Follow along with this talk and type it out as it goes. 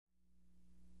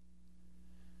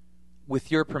With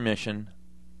your permission,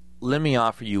 let me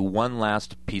offer you one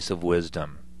last piece of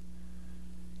wisdom.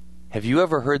 Have you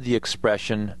ever heard the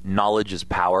expression, knowledge is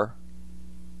power?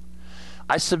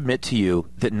 I submit to you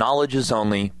that knowledge is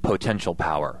only potential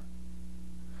power.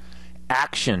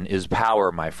 Action is power,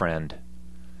 my friend.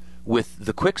 With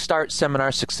the Quick Start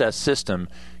Seminar Success System,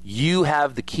 you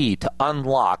have the key to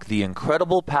unlock the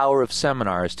incredible power of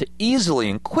seminars to easily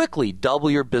and quickly double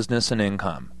your business and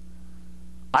income.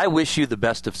 I wish you the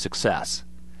best of success.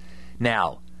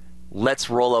 Now, let's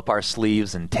roll up our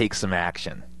sleeves and take some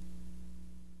action.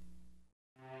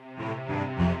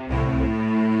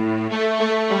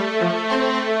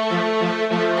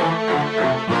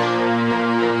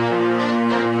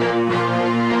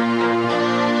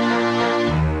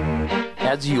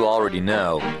 As you already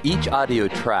know, each audio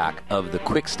track of the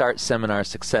Quick Start Seminar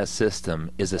Success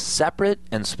System is a separate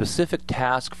and specific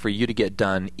task for you to get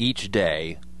done each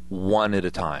day, one at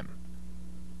a time.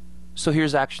 So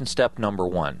here's action step number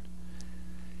 1.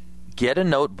 Get a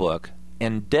notebook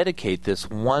and dedicate this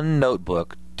one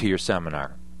notebook to your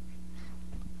seminar.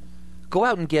 Go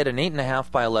out and get an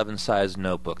 8.5 by 11 size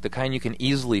notebook, the kind you can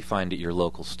easily find at your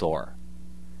local store.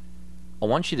 I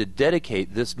want you to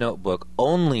dedicate this notebook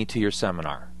only to your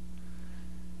seminar.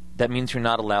 That means you're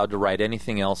not allowed to write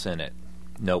anything else in it.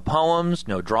 No poems,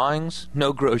 no drawings,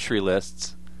 no grocery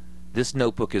lists. This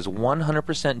notebook is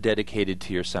 100% dedicated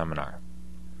to your seminar.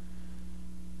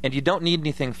 And you don't need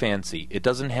anything fancy. It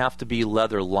doesn't have to be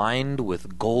leather lined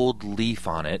with gold leaf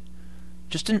on it.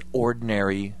 Just an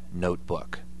ordinary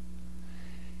notebook.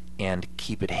 And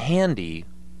keep it handy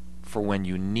for when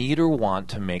you need or want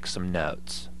to make some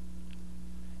notes.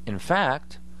 In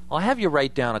fact, I'll have you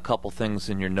write down a couple things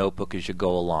in your notebook as you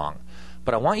go along,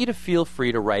 but I want you to feel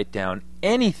free to write down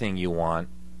anything you want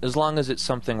as long as it's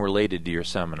something related to your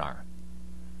seminar.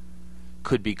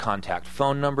 Could be contact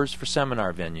phone numbers for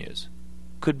seminar venues.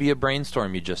 Could be a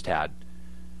brainstorm you just had.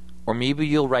 Or maybe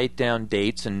you'll write down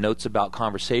dates and notes about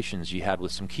conversations you had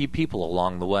with some key people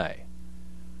along the way.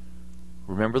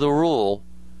 Remember the rule,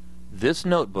 this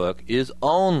notebook is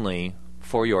only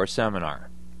for your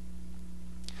seminar.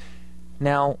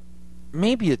 Now,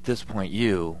 maybe at this point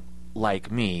you,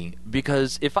 like me,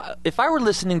 because if I were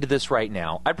listening to this right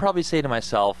now, I'd probably say to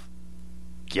myself,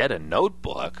 get a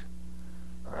notebook?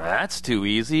 That's too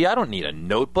easy. I don't need a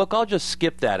notebook. I'll just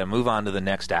skip that and move on to the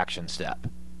next action step.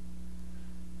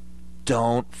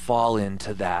 Don't fall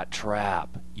into that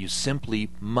trap. You simply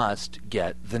must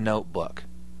get the notebook.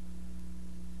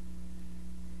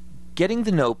 Getting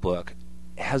the notebook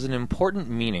has an important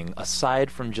meaning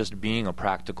aside from just being a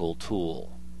practical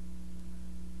tool.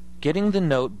 Getting the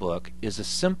notebook is a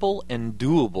simple and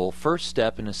doable first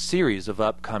step in a series of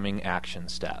upcoming action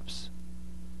steps.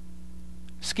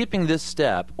 Skipping this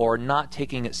step or not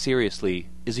taking it seriously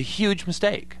is a huge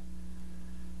mistake.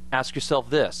 Ask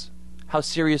yourself this: how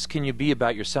serious can you be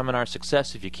about your seminar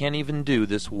success if you can't even do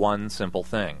this one simple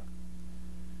thing?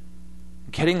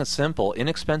 Getting a simple,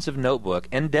 inexpensive notebook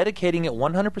and dedicating it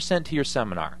 100% to your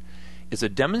seminar is a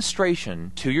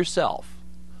demonstration to yourself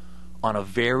on a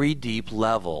very deep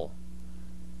level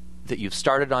that you've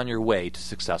started on your way to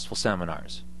successful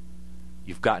seminars.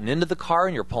 You've gotten into the car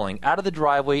and you're pulling out of the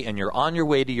driveway and you're on your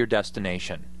way to your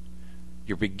destination.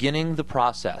 You're beginning the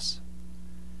process.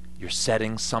 You're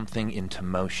setting something into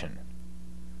motion.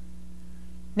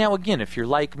 Now again, if you're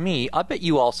like me, I bet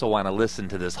you also want to listen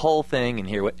to this whole thing and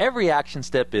hear what every action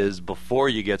step is before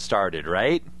you get started,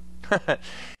 right?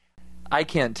 I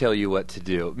can't tell you what to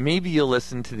do. Maybe you'll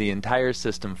listen to the entire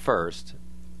system first,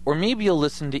 or maybe you'll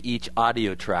listen to each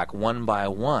audio track one by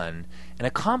one and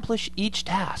accomplish each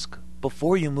task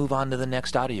before you move on to the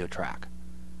next audio track.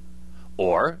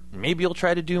 Or maybe you'll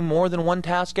try to do more than one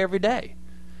task every day.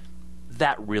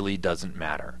 That really doesn't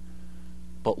matter.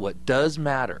 But what does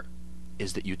matter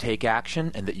is that you take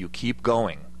action and that you keep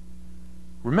going.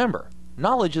 Remember,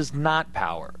 knowledge is not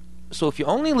power. So if you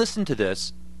only listen to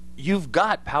this, you've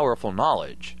got powerful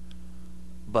knowledge.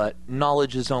 But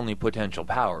knowledge is only potential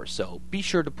power, so be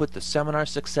sure to put the Seminar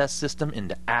Success System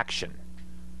into action.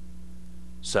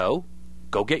 So,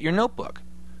 go get your notebook.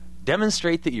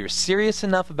 Demonstrate that you're serious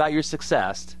enough about your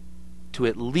success to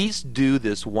at least do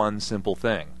this one simple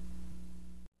thing.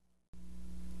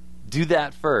 Do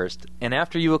that first, and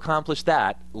after you accomplish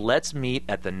that, let's meet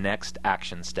at the next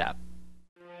action step.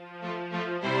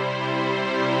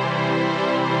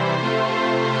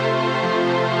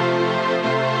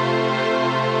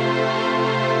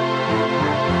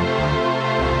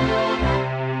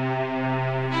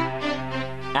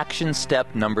 Action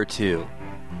step number 2.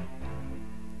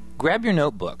 Grab your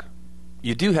notebook.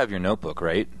 You do have your notebook,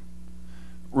 right?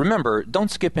 Remember,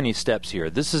 don't skip any steps here.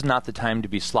 This is not the time to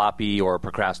be sloppy or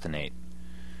procrastinate.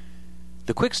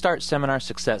 The Quick Start Seminar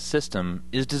Success System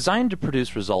is designed to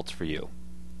produce results for you,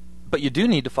 but you do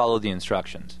need to follow the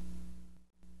instructions.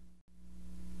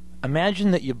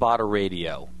 Imagine that you bought a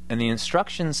radio, and the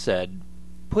instructions said,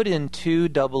 put in 2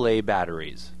 AA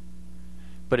batteries,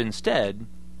 but instead,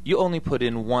 you only put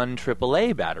in 1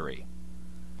 AAA battery.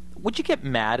 Would you get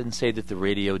mad and say that the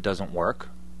radio doesn't work?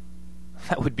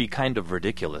 That would be kind of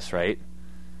ridiculous, right?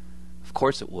 Of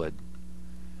course it would.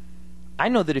 I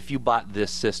know that if you bought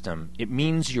this system, it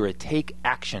means you're a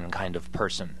take-action kind of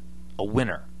person, a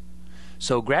winner.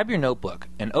 So grab your notebook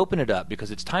and open it up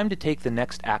because it's time to take the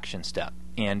next action step,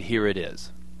 and here it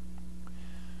is.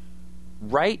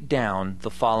 Write down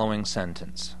the following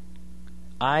sentence.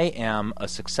 I am a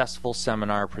successful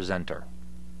seminar presenter.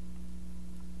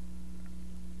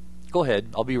 Go ahead,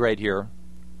 I'll be right here.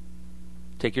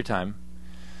 Take your time.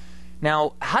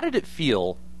 Now, how did it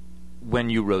feel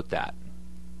when you wrote that?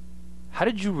 How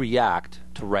did you react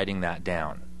to writing that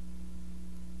down?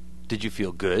 Did you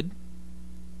feel good?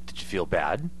 Did you feel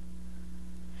bad?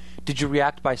 Did you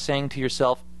react by saying to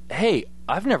yourself, hey,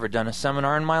 I've never done a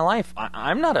seminar in my life.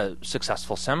 I'm not a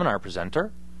successful seminar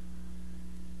presenter.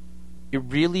 It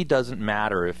really doesn't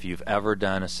matter if you've ever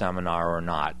done a seminar or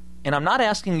not. And I'm not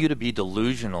asking you to be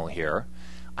delusional here.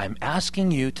 I'm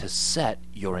asking you to set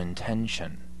your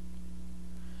intention.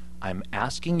 I'm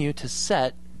asking you to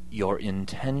set your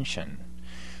intention.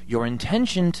 Your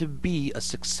intention to be a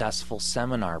successful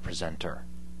seminar presenter.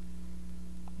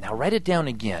 Now write it down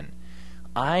again.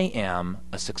 I am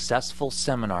a successful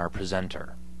seminar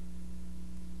presenter.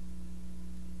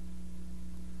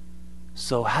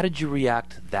 So how did you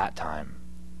react that time?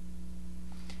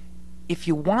 If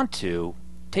you want to,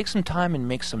 take some time and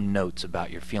make some notes about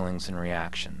your feelings and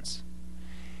reactions.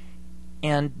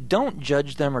 And don't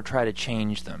judge them or try to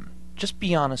change them. Just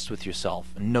be honest with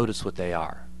yourself and notice what they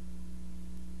are.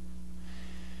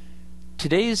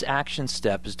 Today's action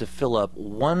step is to fill up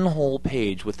 1 whole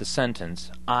page with the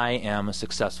sentence, I am a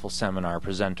successful seminar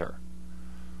presenter.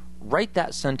 Write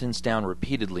that sentence down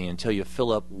repeatedly until you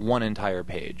fill up 1 entire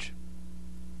page.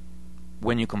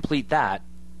 When you complete that,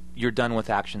 you're done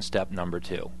with action step number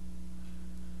 2.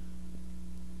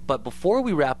 But before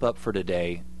we wrap up for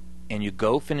today, and you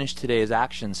go finish today's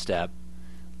action step,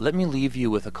 let me leave you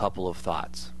with a couple of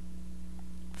thoughts.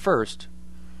 First,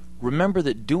 remember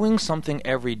that doing something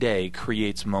every day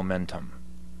creates momentum.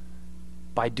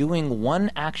 By doing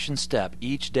 1 action step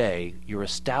each day, you're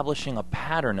establishing a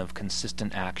pattern of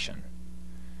consistent action.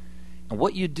 And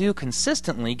what you do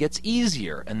consistently gets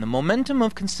easier, and the momentum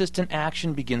of consistent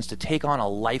action begins to take on a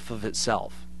life of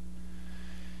itself.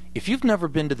 If you've never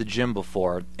been to the gym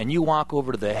before, and you walk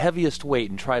over to the heaviest weight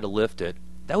and try to lift it,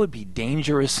 that would be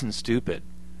dangerous and stupid.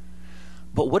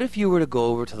 But what if you were to go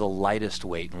over to the lightest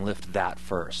weight and lift that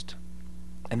first?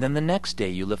 And then the next day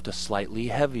you lift a slightly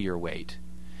heavier weight.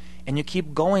 And you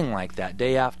keep going like that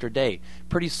day after day.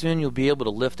 Pretty soon you'll be able to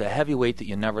lift a heavy weight that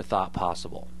you never thought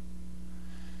possible.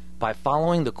 By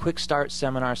following the Quick Start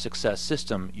Seminar Success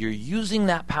System, you're using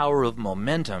that power of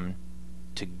momentum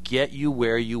to get you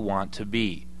where you want to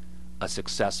be, a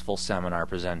successful seminar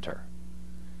presenter.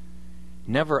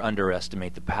 Never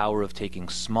underestimate the power of taking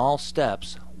small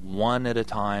steps, 1 at a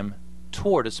time,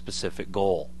 toward a specific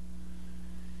goal.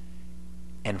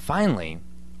 And finally,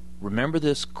 remember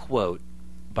this quote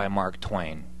by Mark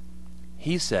Twain.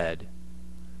 He said,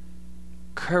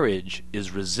 "Courage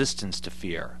is resistance to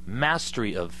fear,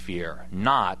 mastery of fear,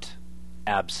 not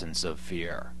absence of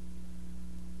fear."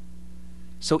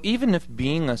 So even if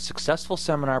being a successful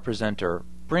seminar presenter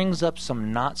brings up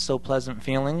some not so pleasant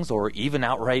feelings or even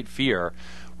outright fear,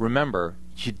 remember,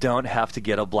 you don't have to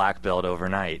get a black belt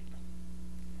overnight.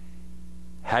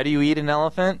 How do you eat an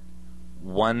elephant?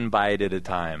 1 bite at a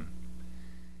time.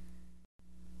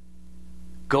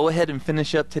 Go ahead and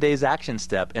finish up today's action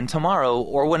step, and tomorrow,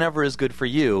 or whenever is good for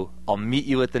you, I'll meet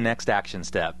you at the next action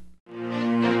step.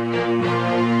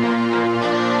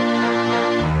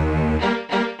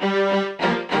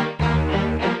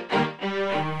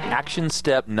 Action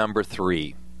step number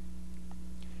 3.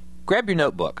 Grab your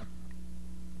notebook.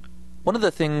 One of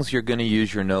the things you're going to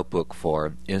use your notebook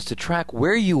for is to track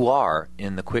where you are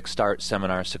in the Quick Start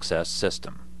Seminar Success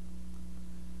System.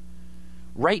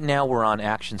 Right now we're on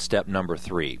action step number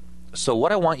 3. So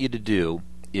what I want you to do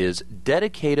is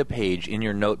dedicate a page in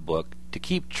your notebook to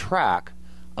keep track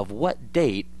of what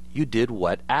date you did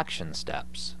what action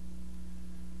steps.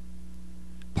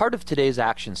 Part of today's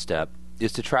action step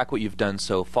is to track what you've done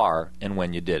so far and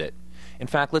when you did it. In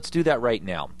fact, let's do that right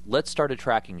now. Let's start a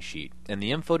tracking sheet, and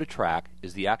the info to track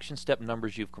is the action step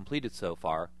numbers you've completed so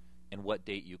far and what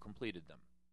date you completed them.